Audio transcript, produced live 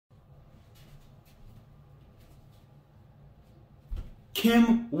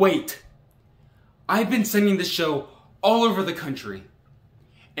Kim, wait. I've been singing this show all over the country.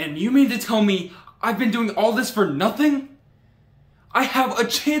 And you mean to tell me I've been doing all this for nothing? I have a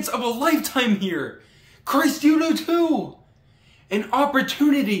chance of a lifetime here. Christ, you do too. An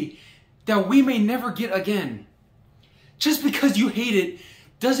opportunity that we may never get again. Just because you hate it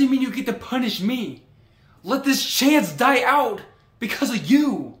doesn't mean you get to punish me. Let this chance die out because of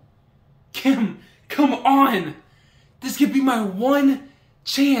you. Kim, come on. This could be my one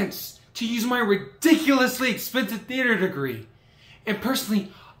chance to use my ridiculously expensive theater degree. And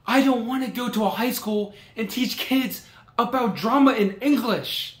personally, I don't want to go to a high school and teach kids about drama in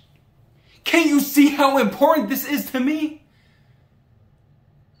English. Can't you see how important this is to me?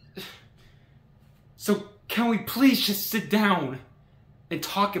 So can we please just sit down and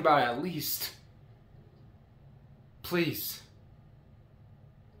talk about it at least? Please.